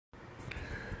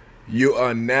You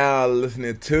are now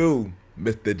listening to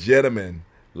Mr. Gentleman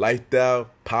Lifestyle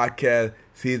Podcast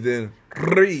Season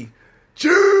 3.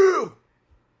 Chill!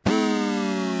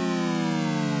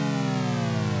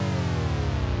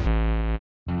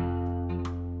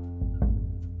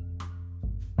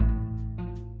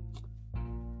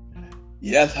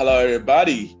 Yes, hello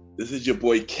everybody. This is your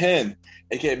boy Ken,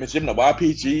 aka Mr. Gentleman, the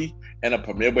YPG, and a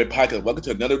Premier Boy Podcast. Welcome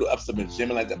to another episode of Mr.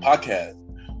 Gentleman Lifestyle Podcast.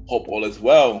 Hope all is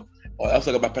well. Or else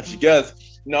I got my special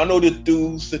guest. I know this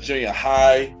dude's Junior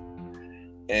High,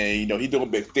 and he's doing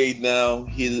big stage now.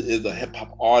 He is a hip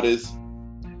hop artist,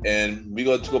 and we're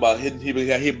gonna talk about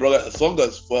he brought a song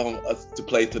for us to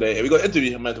play today, and we're gonna interview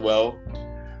him as well.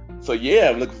 So yeah,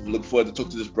 I'm looking forward to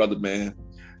talk to this brother, man.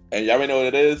 And y'all already know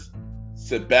what it is.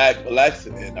 Sit back, relax,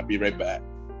 and I'll be right back.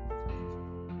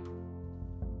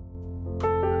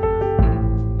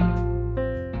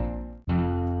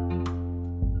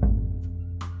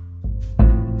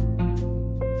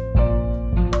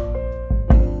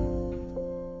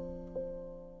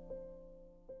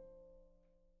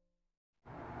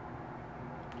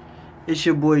 It's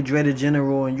your boy Dre the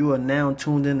General, and you are now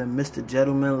tuned in to Mr.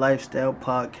 Gentleman Lifestyle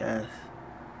Podcast.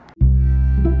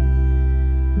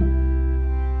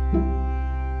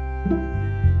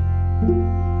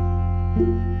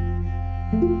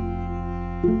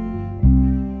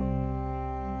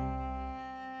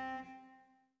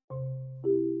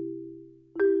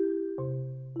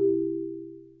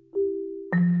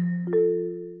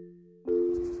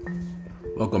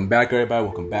 Welcome back, everybody.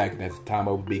 Welcome back. That's the time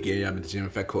I will begin. I'm the Gym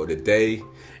Fact quote of the day.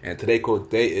 And today's quote of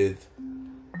the day is,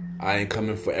 I ain't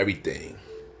coming for everything.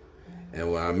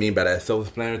 And what I mean by that,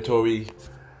 self-explanatory,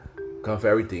 come for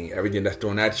everything. Everything that's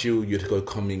thrown at you, you just go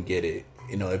come and get it.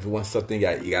 If you want something,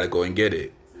 you gotta go and get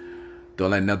it.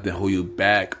 Don't let nothing hold you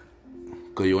back,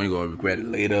 because you ain't gonna regret it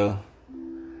later.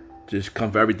 Just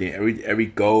come for everything. Every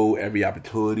goal, every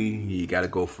opportunity, you gotta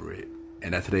go for it.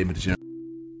 And that's today, Mr. Gym.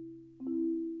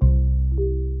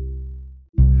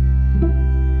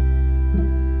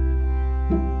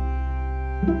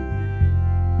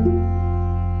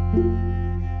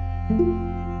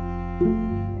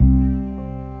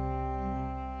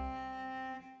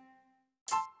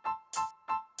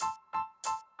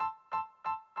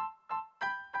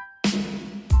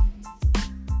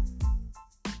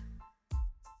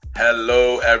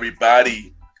 Hello,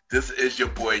 everybody. This is your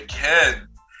boy Ken,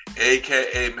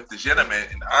 aka Mr. Gentleman,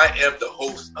 and I am the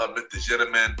host of Mr.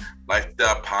 Gentleman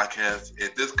Lifestyle Podcast.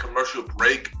 And this commercial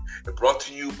break is brought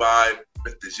to you by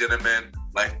Mr. Gentleman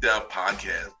Lifestyle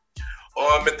Podcast.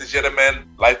 On Mr. Gentleman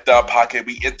Lifestyle Podcast,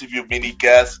 we interview many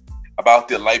guests about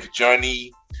their life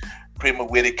journey, pretty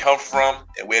much where they come from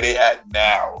and where they at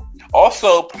now.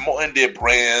 Also promoting their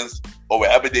brands or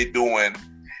whatever they're doing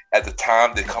at the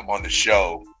time they come on the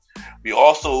show. We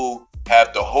also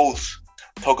have the host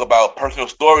talk about personal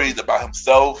stories about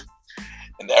himself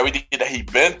and everything that he's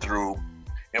been through.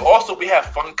 And also we have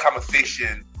fun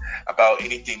conversation about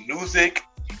anything music,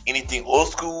 anything old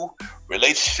school,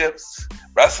 relationships,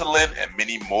 wrestling, and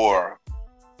many more.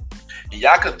 And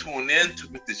y'all can tune in to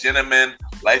Mr. Gentleman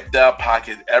Lifestyle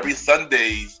Podcast every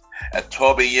Sundays at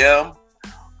 12 a.m.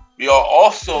 We are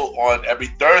also on every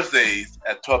Thursdays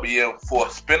at 12 a.m. for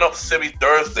Spin-Off Series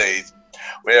Thursdays,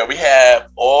 where we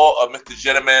have all of Mr.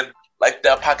 Gentleman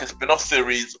Lifestyle Podcast spin-off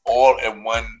series all in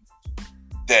one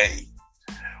day,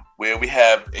 where we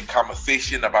have a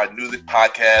conversation about music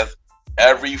podcast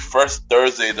every first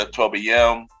Thursday at 12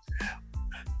 a.m.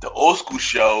 The Old School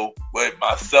Show with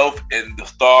myself and the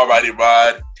Star Riding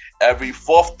Rod every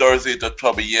fourth Thursday at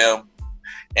 12 a.m.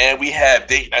 And we have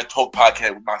Date Night Talk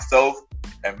Podcast with myself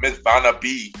and Miss Vanna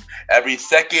B every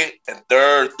second and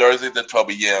third Thursdays at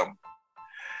 12 a.m.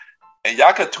 And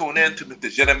y'all can tune in to Mr.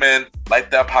 Gentleman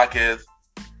Lifestyle Podcast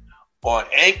on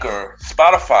Anchor,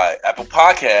 Spotify, Apple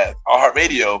Podcasts,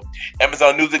 iHeartRadio,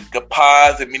 Amazon Music, the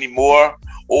Pods, and many more.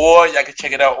 Or y'all can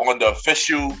check it out on the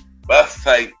official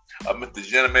website of Mr.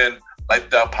 Gentleman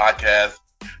Lifestyle Podcast,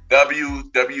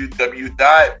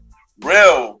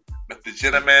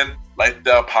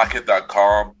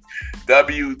 www.realmrgentlemanlifestylepodcast.com,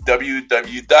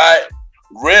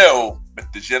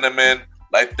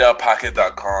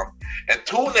 www.realmrgentlemanlifestylepodcast.com. And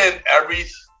tune in every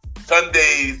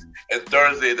Sundays and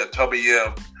Thursdays at 12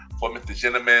 a.m. for Mr.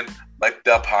 Gentleman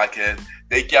Lifestyle Podcast.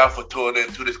 Thank y'all for tuning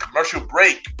in to this commercial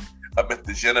break of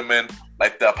Mr. Gentleman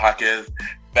Lifestyle Podcast.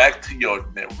 Back to your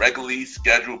regularly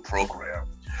scheduled program.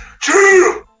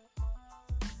 Chill!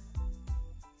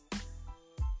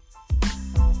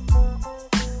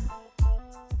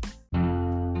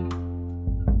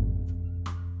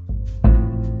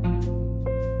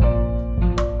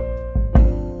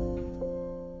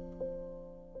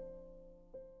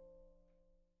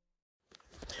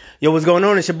 Yo, what's going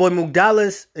on? It's your boy Mook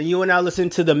Dollas, and you are now listening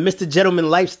to the Mr.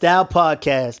 Gentleman Lifestyle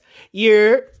Podcast.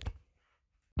 Yeah.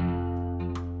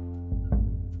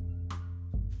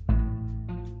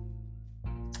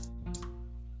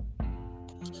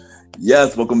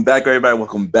 Yes, welcome back, everybody.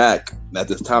 Welcome back. And at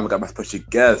this time, I got my special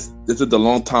guest. This is the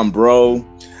long-time bro.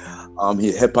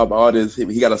 He's a hip-hop artist.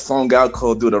 He got a song out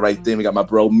called "Do the Right Thing." We got my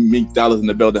bro Meek Dollas in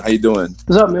the building. How you doing?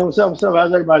 What's up, man? What's up?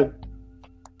 How's everybody?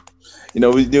 You know,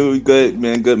 we good,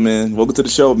 man. Good, man. Welcome to the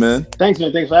show, man. Thanks,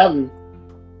 man. Thanks for having me.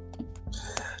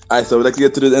 All right, so we'd like to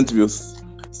get to the interviews.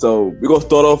 So we're gonna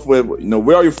start off with,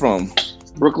 where are you from?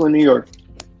 Brooklyn, New York.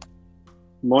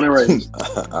 Born and raised.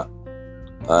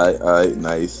 All right,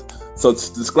 nice. So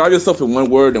describe yourself in one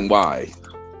word and why.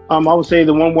 I would say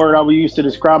the one word I would use to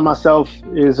describe myself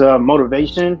is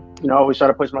motivation. I always try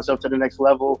to push myself to the next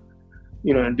level,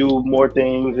 and do more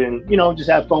things and, just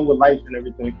have fun with life and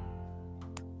everything.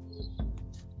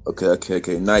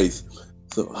 Okay, nice.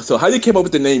 So how you came up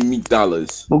with the name Meek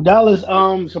Dollas? Mook Dollas.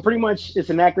 So pretty much it's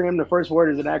an acronym. The first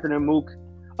word is an acronym, Mook.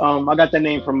 I got that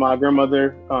name from my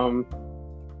grandmother.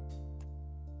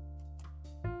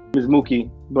 Is Mookie,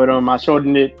 but I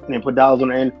shortened it and then put dollars on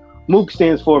the end. Mook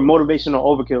stands for motivational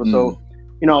overkill. So,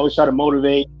 I always try to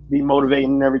motivate, be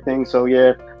motivating and everything. So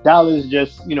yeah, Dollas is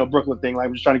just, Brooklyn thing. Like,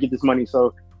 I'm just trying to get this money.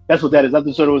 So that's what that is. I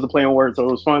just thought it was a play on words. So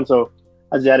it was fun. So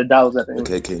I just added dollars at the end.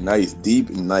 Okay, nice. Deep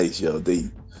and nice, yo. Deep.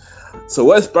 So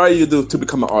what inspired you to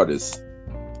become an artist?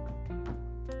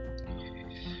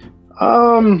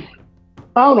 I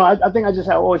don't know. I think I just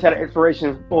have always had an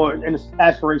inspiration or an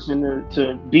aspiration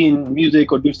to be in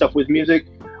music or do stuff with music.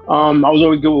 I was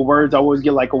always good with words. I always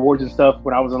get like awards and stuff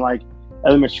when I was in like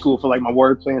elementary school for like my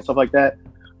wordplay and stuff like that.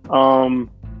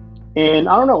 And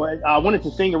I don't know. I wanted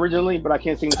to sing originally, but I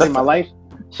can't sing to save my life.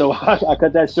 So I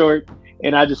cut that short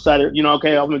and I decided,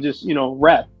 okay, I'm gonna just,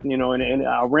 rap, and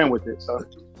I ran with it. So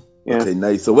yeah. Okay,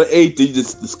 nice. So what age did you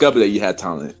just discover that you had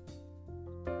talent?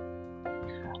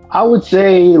 I would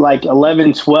say like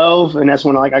 11, 12, and that's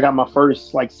when I got my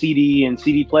first like CD and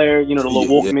CD player, the little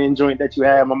Walkman joint that you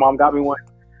had. My mom got me one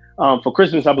for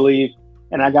Christmas, I believe.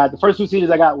 And I got the first two CDs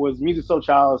I got was Music So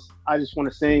Child's I Just Want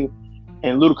to Sing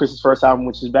and Ludacris' first album,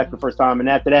 which is back the first time. And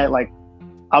after that, like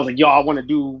I was like, yo, I want to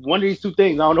do one of these two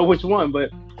things. I don't know which one,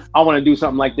 but I want to do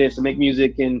something like this and make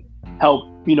music and help,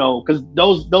 because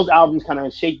those albums kind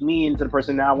of shaped me into the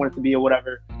person that I wanted to be or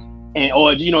whatever. And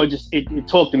it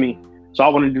talked to me. So I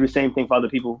want to do the same thing for other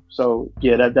people. So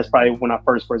yeah, that's probably when I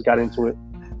first got into it.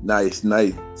 Nice.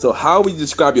 So how would you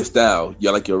describe your style?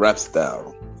 Your rap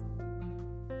style?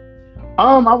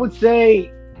 I would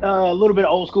say a little bit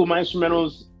of old school. My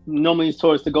instrumentals normally is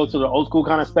towards to go to the old school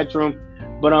kind of spectrum.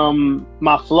 But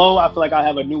my flow, I feel like I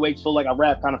have a new age flow. Like I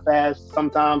rap kind of fast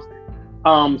sometimes.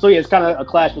 So yeah, it's kind of a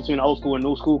clash between old school and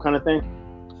new school kind of thing.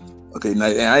 Okay,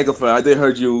 nice. And I ain't gonna front, I did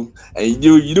heard you, and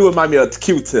you do remind me of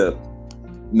Q-Tip.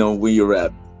 When you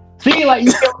rap. See, like,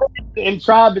 and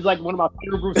Tribe is like one of my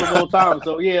favorite groups of all time.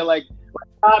 So yeah, like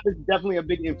Tribe is definitely a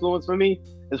big influence for me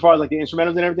as far as like the instrumentals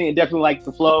and everything, and definitely like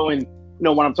the flow and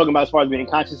what I'm talking about as far as being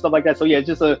conscious stuff like that. So yeah, it's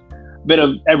just a bit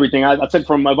of everything. I took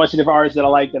from a bunch of different artists that I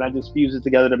like, and I just fused it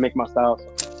together to make my style.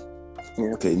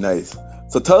 Yeah. Okay, nice.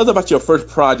 So tell us about your first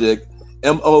project,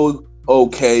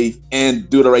 Mook, and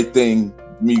Do the Right Thing.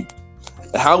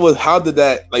 How did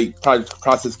that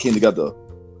process came together?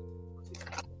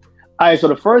 All right, so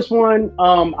the first one,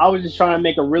 I was just trying to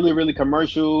make a really, really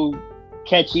commercial,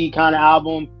 catchy kind of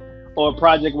album or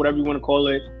project, whatever you want to call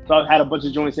it. So I had a bunch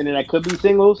of joints in it that could be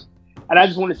singles, and I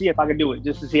just want to see if I could do it,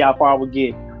 just to see how far I would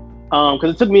get.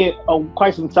 Because it took me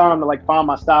quite some time to like find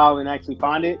my style and actually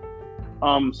find it.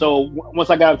 So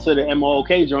once I got to the Mook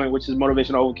joint, which is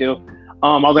motivational overkill,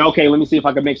 I was like, okay, let me see if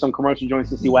I could make some commercial joints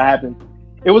to see what happened.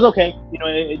 It was okay,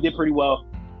 it did pretty well.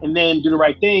 And then Do the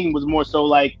Right Thing was more so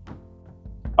like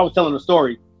I was telling a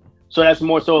story. So that's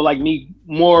more so like me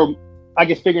I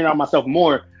guess figuring out myself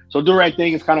more. So Do the Right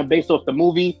Thing is kind of based off the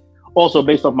movie, also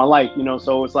based off my life,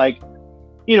 so it's like,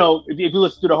 if you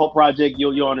listen to the whole project,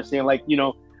 you'll understand, like,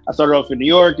 I started off in New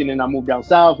York and then I moved down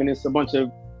south, and it's a bunch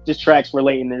of just tracks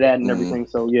relating to that and everything.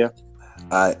 So yeah.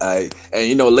 And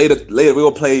later we're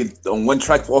gonna play on one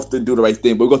track off the Do the Right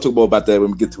Thing, but we're gonna talk more about that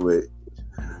when we get to it.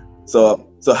 So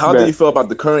how do you feel about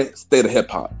the current state of hip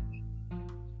hop?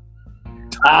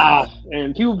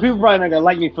 And people probably not gonna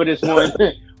like me for this one,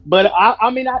 but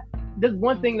I mean, there's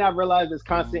one thing that I realized is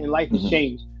constant in life is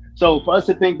change. So for us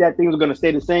to think that things are gonna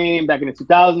stay the same back in the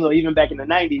 2000s or even back in the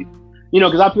 90s,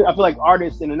 because I feel like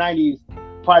artists in the 90s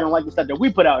probably don't like the stuff that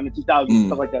we put out in the 2000s and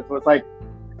stuff like that. So it's like,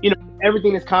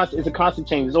 everything is constant. It's a constant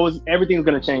change. It's always, everything's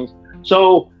gonna change.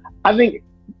 So I think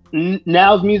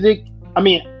now's music. I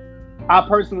mean, I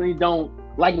personally don't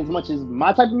like it as much as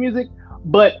my type of music,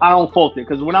 but I don't fault it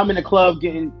because when I'm in the club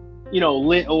getting,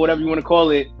 lit or whatever you want to call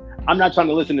it, I'm not trying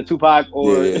to listen to Tupac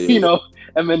or Eminem,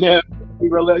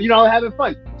 having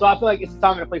fun. So I feel like it's a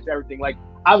time and a place for everything. Like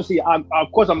obviously,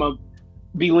 of course I'm gonna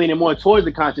be leaning more towards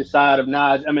the conscious side of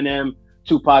Nas, Eminem,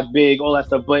 Tupac, Big, all that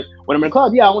stuff. But when I'm in the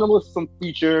club, I want to listen to some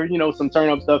Future, some turn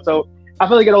up stuff. So I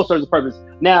feel like it all serves a purpose.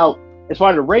 Now, as far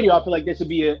as the radio, I feel like there should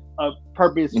be a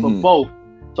purpose for both.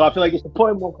 So I feel like it's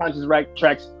putting more conscious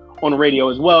tracks on the radio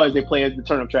as well as they play as the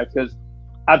turn up tracks, because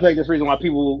I feel like that's the reason why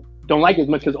people don't like it as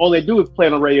much, because all they do is play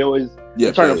on the radio is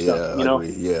turn up stuff.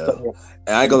 Yeah. So,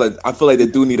 and I feel like they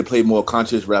do need to play more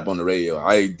conscious rap on the radio.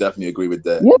 I definitely agree with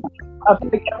that. Yeah, I feel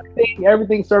like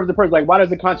everything serves the purpose. Like, why does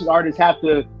the conscious artist have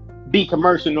to be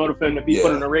commercial in order for them to be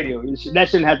put on the radio? That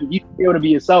shouldn't have to. You should be able to be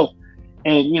yourself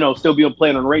and still be able to play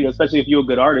it on the radio, especially if you're a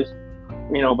good artist.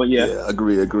 But yeah,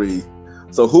 agree.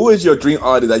 So, who is your dream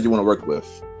artist that you want to work with?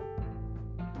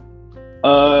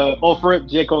 For it,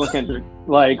 J. Cole and Kendrick,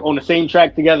 like on the same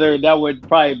track together, that would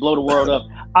probably blow the world up.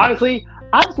 Honestly,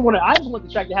 I just want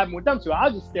the track to happen with them two.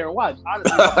 I'll just stare and watch.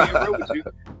 Honestly, I'm being real with you.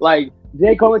 Like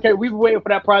J. Cole and Kendrick, we've been waiting for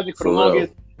that project for the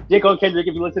longest. J. Cole and Kendrick,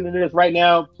 if you're listening to this right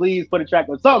now, please put a track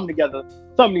or something together.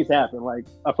 Something needs to happen. Like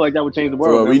I feel like that would change the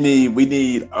world. Bro, we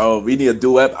need a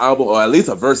duet album, or at least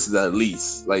a versus, at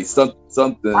least like something.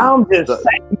 I'm just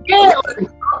saying,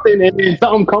 something, and then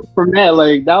something comes from that.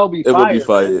 Like that would be fire. It would be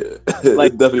fire.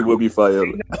 Like, it definitely would be fire.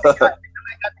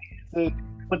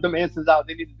 Put them answers out.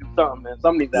 They need to do something, man.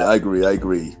 Something needs to happen. I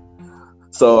agree.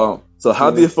 So how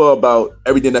do you feel about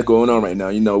everything that's going on right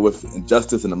now? With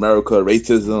injustice in America,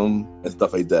 racism, and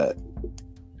stuff like that.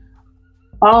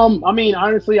 I mean,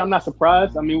 honestly, I'm not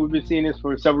surprised. I mean, we've been seeing this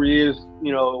for several years,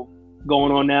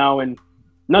 going on now, and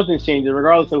nothing's changing,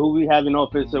 regardless of who we have in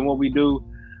office and what we do.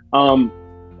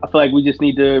 I feel like we just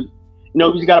need to,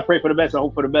 we just gotta pray for the best and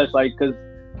hope for the best, like, because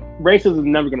racism is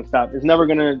never gonna stop. It's never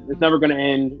gonna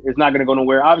end. It's not gonna go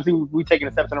nowhere. Obviously, we're taking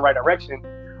steps in the right direction,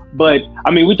 but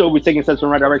I mean, we thought we were taking steps in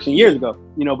the right direction years ago,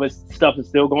 but stuff is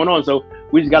still going on. So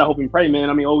we just gotta hope and pray,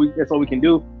 man. I mean, that's all we can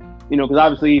do, because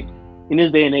obviously, in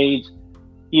this day and age,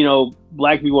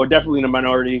 Black people are definitely in the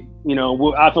minority.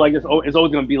 I feel like it's always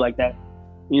going to be like that.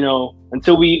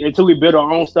 Until we build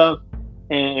our own stuff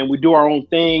and we do our own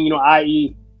thing.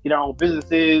 I.e., get our own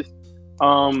businesses,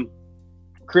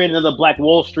 create another Black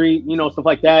Wall Street. Stuff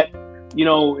like that.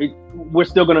 We're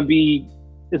still going to be.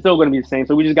 It's still going to be the same.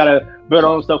 So we just got to build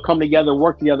our own stuff, come together,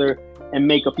 work together, and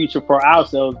make a future for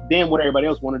ourselves. Damn, what everybody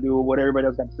else want to do or what everybody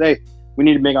else got to say. We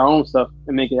need to make our own stuff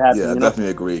and make it happen. Yeah,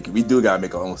 definitely agree. We do gotta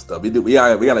make our own stuff. We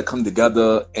gotta come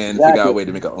together and figure out a way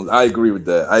to make our own. I agree with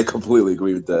that. I completely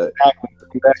agree with that.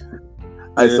 Exactly.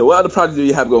 All right, so what other projects do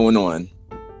you have going on?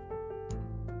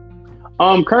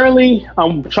 Currently,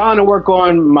 I'm trying to work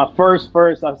on my first,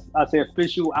 I say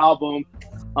official album,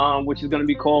 which is gonna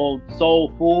be called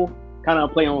Soul Food. Kind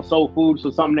of play on soul food,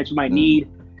 so something that you might need,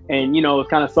 and it's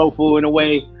kind of soulful in a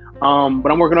way.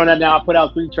 But I'm working on that now. I put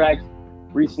out 3 tracks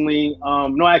recently,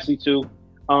 no, actually 2.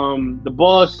 The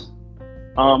Boss,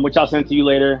 which I'll send to you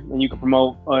later and you can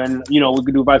promote, and we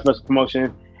could do vice versa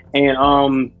promotion, and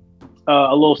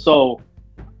a Little Soul.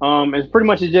 It's pretty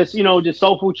much just just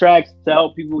soulful tracks to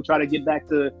help people try to get back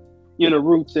to the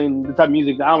roots and the type of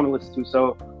music that I want to listen to.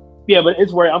 So yeah, but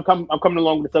it's where I'm coming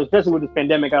along with the stuff, especially with this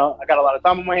pandemic. I got a lot of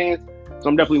time on my hands, so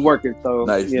I'm definitely working. So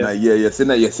nice. Send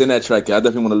that track. I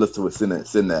definitely want to listen to it.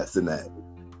 Send that.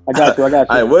 I got you. All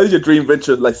right, what is your dream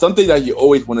venture? Like something that you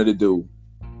always wanted to do?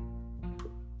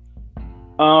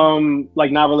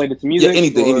 Like not related to music. Yeah,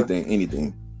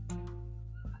 anything.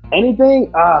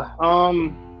 Anything?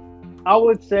 I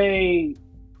would say,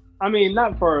 I mean, I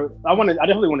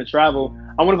definitely want to travel.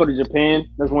 I want to go to Japan.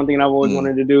 That's one thing I've always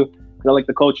wanted to do because I like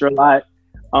the culture a lot.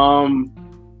 I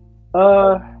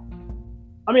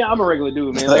mean, I'm a regular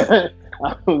dude, man.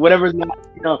 Whatever's not,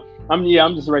 I'm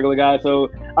just a regular guy. So,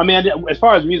 I mean, as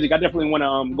far as music, I definitely want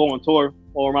to go on tour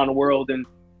all around the world and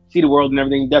see the world and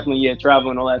everything. Definitely,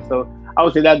 travel and all that. So, I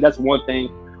would say that's one thing.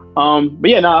 But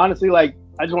yeah, no, honestly, like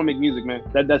I just want to make music, man.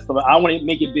 That's the I want to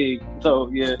make it big. So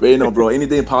yeah. But bro,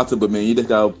 anything possible, man. You just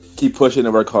gotta keep pushing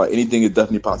and work hard. Anything is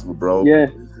definitely possible, bro. Yeah.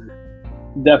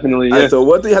 Definitely. Yeah. Right, so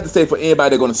what do you have to say for anybody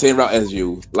that's going the same route as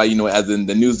you? Like, as in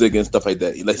the music and stuff like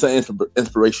that. Like something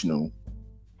inspirational.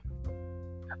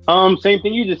 Same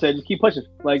thing you just said. Just keep pushing.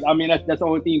 Like, I mean, that's the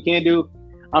only thing you can do.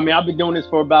 I mean, I've been doing this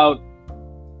for about,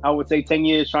 I would say 10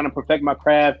 years, trying to perfect my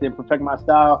craft and perfect my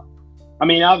style. I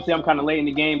mean, obviously I'm kind of late in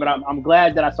the game, but I'm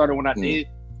glad that I started when I did.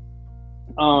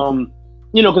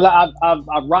 Because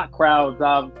I've rocked crowds.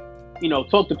 I've,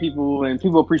 talked to people and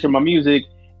people appreciate my music,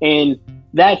 and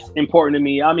that's important to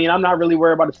me. I mean, I'm not really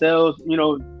worried about the sales.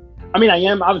 I mean, I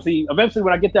am obviously. Eventually,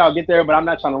 when I get there, I'll get there. But I'm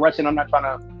not trying to rush it. I'm not trying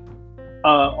to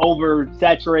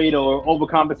oversaturate or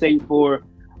overcompensate for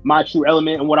my true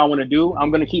element and what I want to do.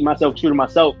 I'm going to keep myself true to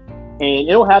myself, and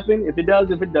it'll happen if it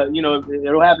does. If it does,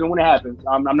 it'll happen when it happens.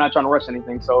 I'm not trying to rush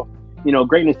anything. So,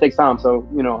 greatness takes time. So,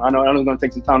 I know it's going to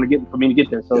take some time for me to get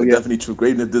there. So, yeah. Definitely true.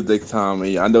 Greatness does take time.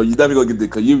 And I know you definitely gonna get there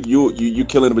because you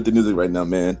killing it with the music right now,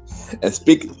 man. And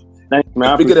speaking of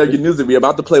your music, we're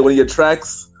about to play one of your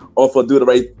tracks off of Do the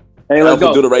Right. Hey, let's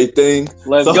go. Do the Right Thing.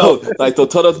 Let's go. So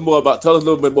tell us a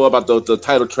little bit more about the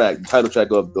title track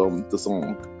of the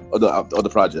song or the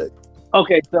project.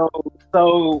 Okay,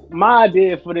 so my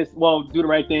idea for this, Do the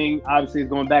Right Thing, obviously is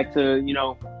going back to,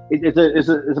 it's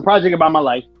a project about my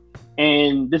life,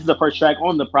 and this is the first track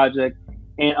on the project,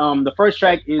 and the first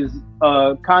track is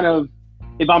kind of,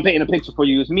 if I'm painting a picture for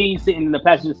you, it's me sitting in the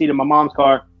passenger seat of my mom's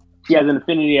car. She has an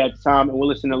Affinity at the time, and we're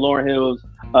listening to Lauryn Hill's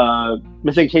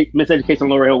Miseducation.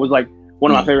 Lauryn Hill was like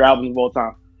one of my favorite albums of all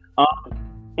time.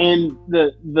 And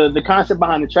the concept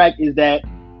behind the track is that,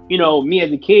 me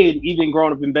as a kid, even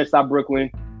growing up in Bed-Stuy,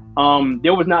 Brooklyn,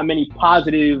 there was not many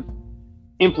positive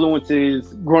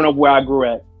influences growing up where I grew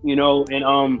at, and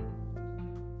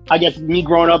I guess me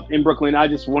growing up in Brooklyn, I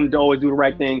just wanted to always do the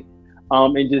right thing,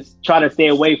 and just try to stay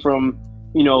away from,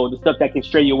 the stuff that can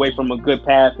stray you away from a good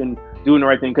path and doing the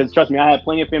right thing. Because trust me, I had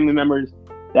plenty of family members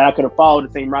that I could have followed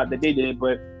the same route that they did,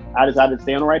 but I decided to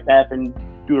stay on the right path and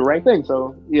do the right thing.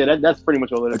 So yeah, that's pretty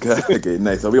much all it is. Okay,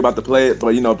 nice. So we're about to play it,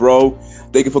 but bro,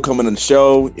 thank you for coming on the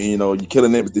show. And you're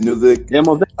killing it with the music. Yeah,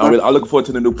 I'm looking forward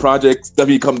to the new projects.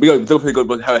 Definitely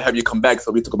have you come back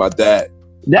so we talk about that.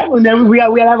 That one, then we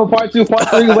gotta have a part 2, part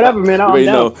 3, whatever, man.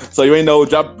 So you ain't know.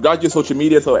 Drop your social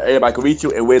media so everybody can reach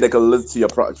you and where they can listen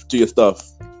to your stuff.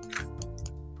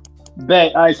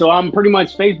 Bet. All right, so I'm pretty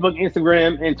much Facebook,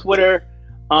 Instagram, and Twitter.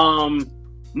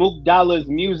 Mook Dollas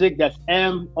Music. That's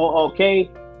MOOK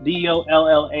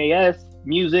DOLLAS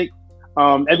Music.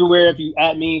 Everywhere, if you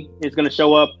at me, it's gonna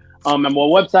show up. And my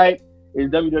website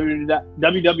is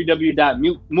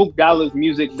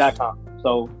www.mookdollasmusic.com.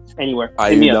 So anywhere.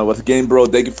 Once again, bro,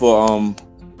 thank you for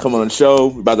coming on the show.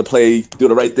 We're about to play Do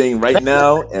the Right Thing right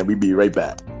now, and we'll be right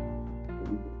back. All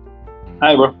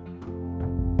right, bro.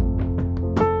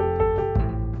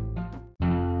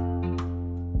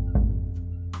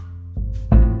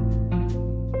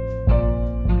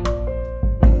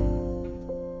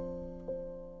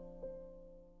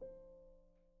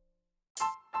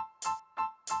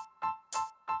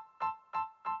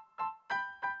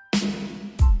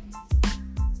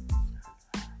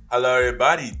 Hello,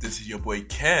 everybody. This is your boy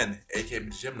Ken, aka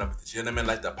Mr. Gentleman,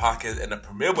 like the podcast and the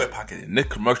Premier Boy podcast. And this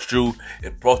commercial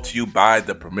is brought to you by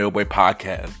the Premier Boy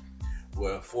podcast,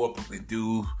 where four Brooklyn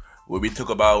dudes, where we talk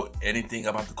about anything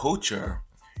about the culture.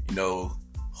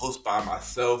 Hosted by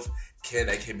myself, Ken,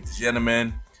 aka Mr.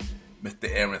 Gentleman, Mr.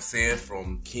 Aaron Sands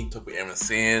from King Talk with Aaron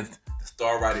Sands, the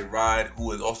Star Riding Ride,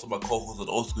 who is also my co-host of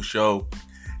the Old School Show,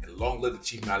 and Long Live the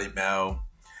Chief Mally Bow.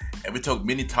 And we talk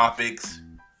many topics,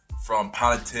 from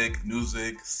politics,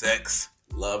 music, sex,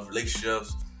 love,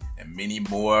 relationships, and many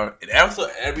more. And also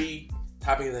every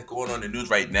topic that's going on in the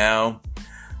news right now.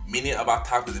 Many of our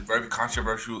topics are very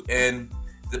controversial, and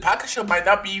the podcast show might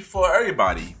not be for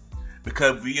everybody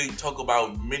because we talk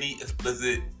about many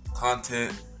explicit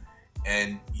content.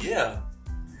 And yeah,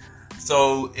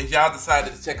 so if y'all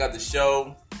decided to check out the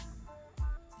show,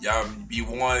 y'all be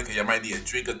warned because y'all might need a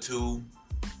drink or two.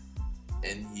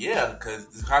 And yeah, because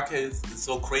this podcast is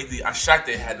so crazy. I'm shocked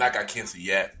that it had not got canceled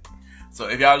yet. So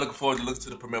if y'all looking forward to listen to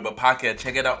the Premier Boy podcast,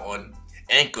 check it out on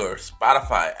Anchor,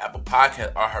 Spotify, Apple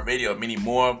Podcast, iHeartRadio, and many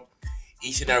more.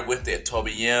 Each and every Wednesday at 12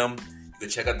 a.m. You can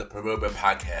check out the Premier Boy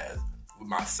podcast with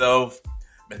myself,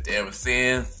 Mr. Aaron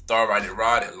Sands, Star Riding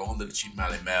Rod, and Long Live the Chief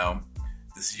Mally Mal.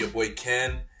 This is your boy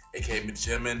Ken, aka Mr.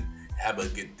 Gentleman. Have a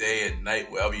good day and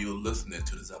night wherever you're listening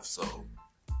to this episode.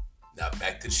 Now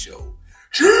back to the show.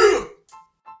 Yeah!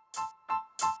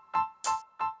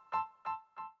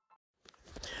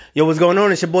 Yo, what's going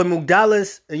on? It's your boy Mook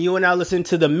Dollas, and you are now listening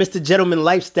to the Mr. Gentleman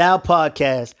Lifestyle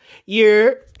Podcast. Yeah.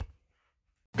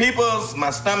 Peoples,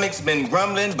 my stomach's been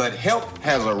grumbling, but help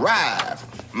has arrived.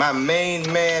 My main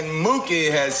man Mookie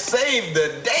has saved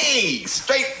the day,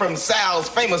 straight from Sal's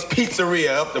famous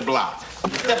pizzeria up the block.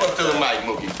 Step up to the mic,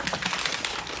 Mookie.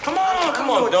 Come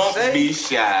on, don't be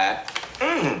shy.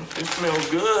 It smells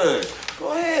good.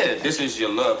 Go ahead. This is your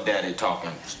love daddy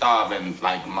talking, starving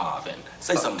like Marvin.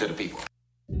 Say something to the people.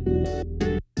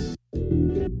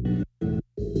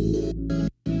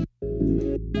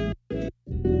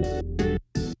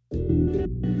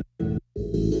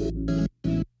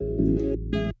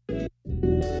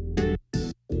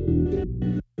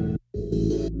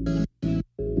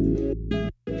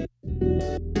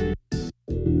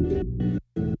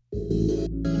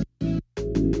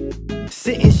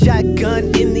 Sitting shotgun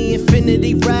in the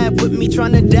infinity ride with me,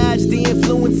 trying to dodge the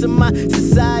influence of my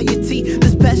society.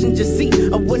 This passenger seat,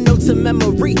 a window to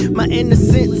memory, my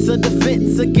innocence, a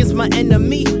defense against my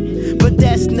enemy. But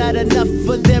that's not enough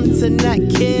for them to not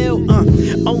kill.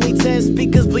 Only 10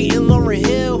 speakers bleeding Lauryn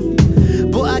Hill.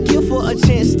 Boy, I kill for a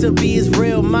chance to be as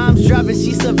real. Mom's driving,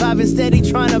 she surviving, steady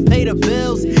trying to pay the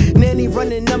bills. Nanny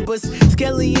running numbers,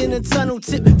 Skelly in a tunnel,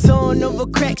 tiptoeing over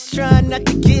cracks, trying not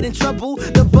to get in trouble.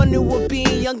 The bundle of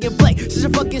being young and black, such a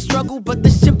fucking struggle. But the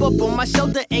ship up on my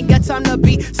shoulder ain't got time to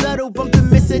be subtle. Bumping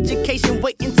miseducation,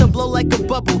 waiting to blow like a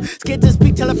bubble. Scared to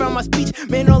speak till I found my speech,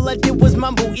 man, all I did was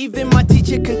mumble. Even my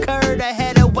teacher concurred, I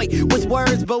had to wait with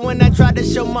words. But when I tried to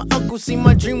show my uncle, see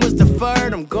my dream was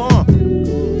deferred, I'm gone.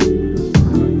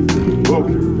 Whoa.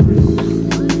 Come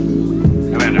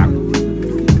in, doctor.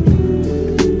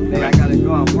 Hey, I gotta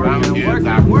go. I'm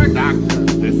working. Doctor,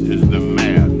 this is the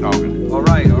mayor talking. All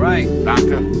right.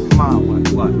 Doctor, Come on,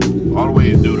 what?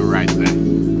 always do the right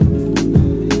thing.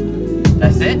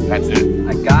 That's it? That's it.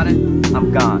 I got it.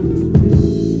 I'm gone.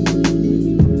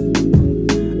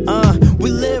 We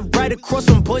live right across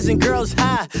from Boys and Girls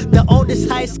High, the oldest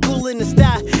high school in the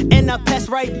sty. And I pass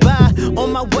right by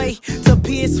on my way to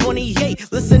PS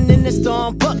 28, listening to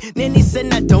Storm Buck. Nanny said,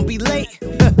 "Now don't be late."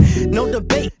 No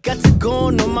debate, got to go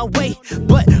on my way,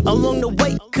 but along the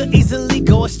way could easily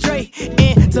go astray.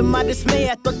 And to my dismay,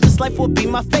 I thought this life would be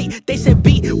my fate. They said,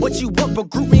 "Be what you want,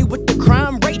 but group me with the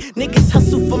crime rate." Niggas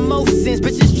hustle for more sins,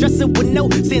 bitches dressing with no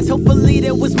sins. Hopefully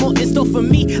there was more in store for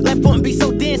me. Life won't be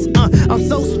so dense. I'm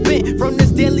so spent from this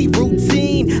daily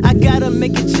routine. I gotta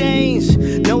make a change,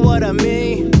 know what I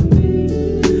mean?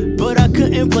 But I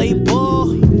couldn't play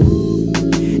ball,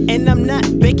 and I'm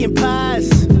not baking pies,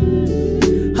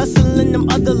 hustling them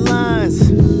other lines.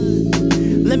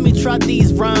 Let me try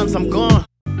these rhymes, I'm gone.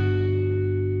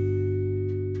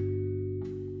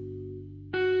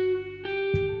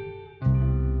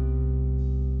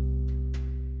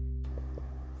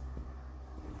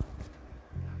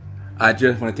 I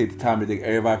just want to take the time to thank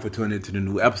everybody for tuning into the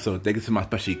new episode. Thank you to my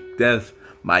special guest,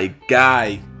 my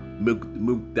guy,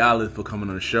 Mook Dollas, for coming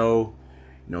on the show.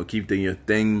 You know, keep doing your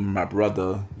thing, my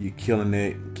brother. You killing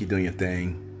it. Keep doing your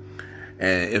thing.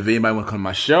 And if anybody want to come to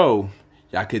my show,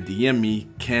 y'all could DM me,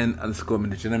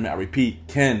 Ken_Mr. Gentleman. I repeat,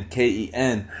 Ken,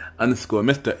 Ken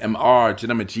 _Mr. MR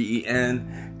Gentleman,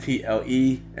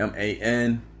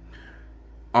 GENTLEMAN.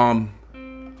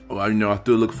 Well, you know, I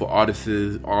still look for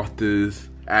artists, authors,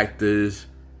 actors,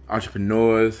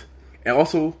 entrepreneurs, and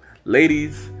also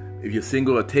ladies. If you're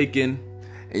single or taken,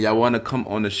 and y'all want to come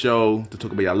on the show to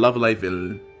talk about your love life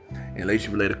and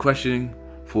relationship related question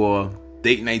for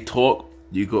date night talk,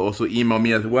 you can also email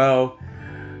me as well,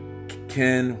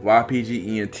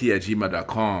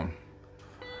 KenYPGENT@gmail.com.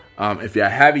 If y'all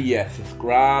haven't yet,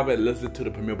 subscribe and listen to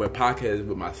the Premier Boy Podcast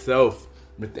with myself,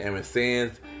 Mr. Aaron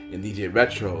Sands, and DJ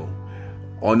Retro.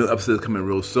 All new episodes coming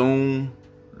real soon.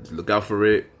 Look out for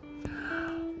it.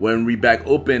 When we back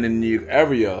open in the New York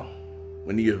area,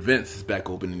 when the events is back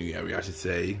open in the New York area, I should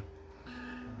say,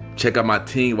 check out my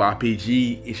team,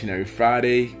 YPG, each and every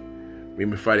Friday.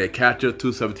 Raymond Friday at Catcher,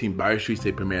 217 Byron Street,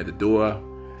 say premiere at the door.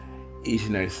 Each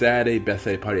and every Saturday, Best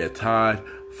Saturday Party at Todd,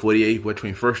 48 West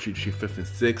 21st Street, Street 5th and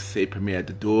 6th, say premiere at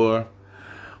the door.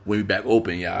 When we back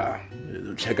open, y'all,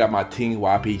 check out my team,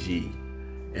 YPG.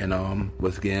 And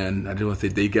once again, I just want to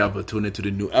say thank y'all for tuning into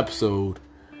the new episode.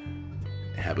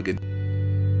 Have a good day.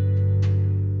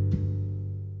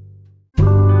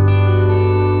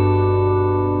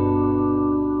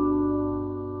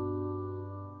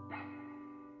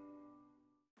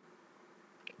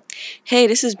 Hey,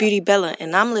 this is Beauty Bella,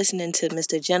 and I'm listening to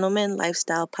Mr. Gentleman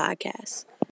Lifestyle Podcast.